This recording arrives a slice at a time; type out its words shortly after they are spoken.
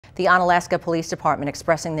The Onalaska Police Department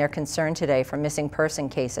expressing their concern today for missing person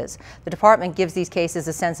cases. The department gives these cases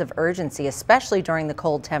a sense of urgency, especially during the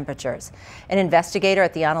cold temperatures. An investigator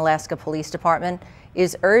at the Onalaska Police Department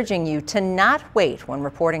is urging you to not wait when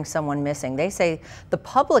reporting someone missing. They say the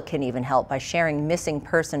public can even help by sharing missing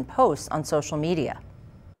person posts on social media.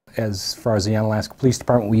 As far as the Onalaska Police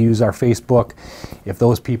Department, we use our Facebook. If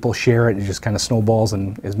those people share it, it just kind of snowballs,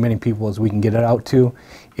 and as many people as we can get it out to.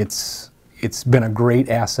 It's been a great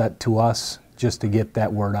asset to us just to get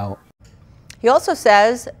that word out. He also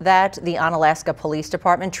says that the Onalaska Police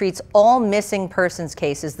Department treats all missing persons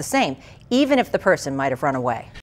cases the same, even if the person might have run away.